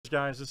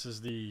guys. This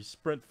is the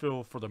sprint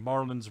fill for the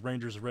Marlins,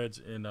 Rangers, Reds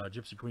in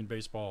Gypsy Queen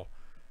Baseball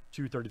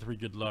 233.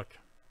 Good luck.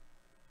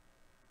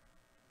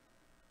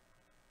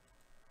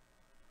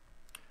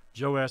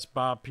 Joe S.,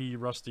 Bob P.,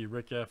 Rusty,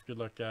 Rick F. Good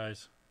luck,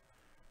 guys.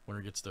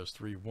 Winner gets those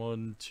three.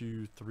 1,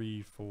 2,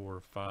 3, 4,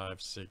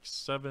 5, 6,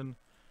 7.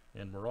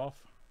 And we're off.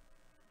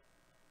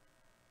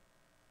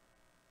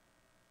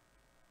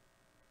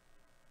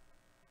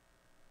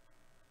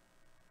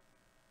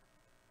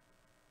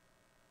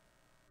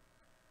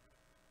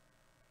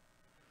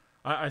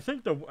 I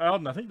think the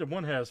Alden, I think the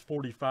one has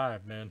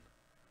 45, man.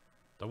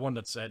 The one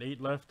that's at 8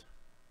 left.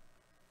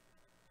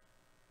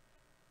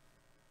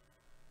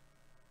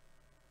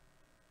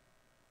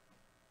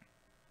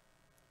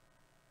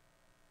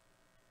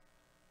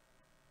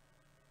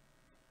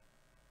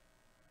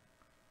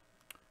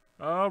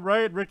 All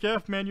right, Rick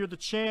F., man, you're the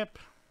champ.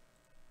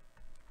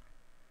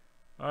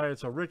 All right,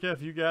 so Rick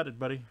F., you got it,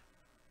 buddy.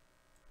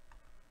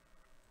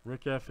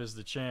 Rick F. is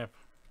the champ.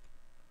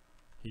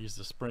 He's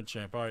the sprint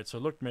champ. All right, so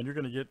look, man, you're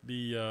going to get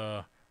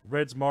the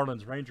Reds,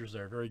 Marlins, Rangers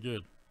there. Very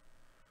good.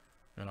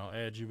 And I'll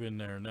add you in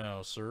there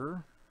now,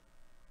 sir.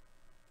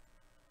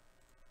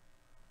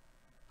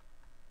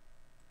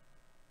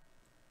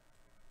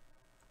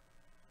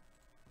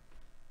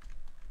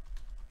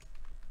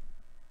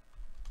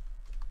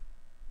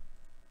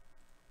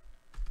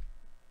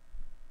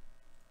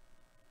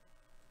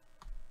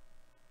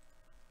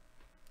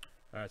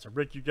 All right, so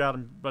Rick, you got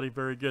him, buddy.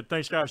 Very good.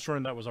 Thanks, guys, for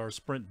joining. That was our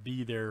Sprint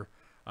B there.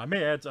 I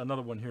may add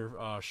another one here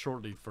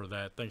shortly for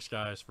that. Thanks,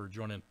 guys, for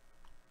joining.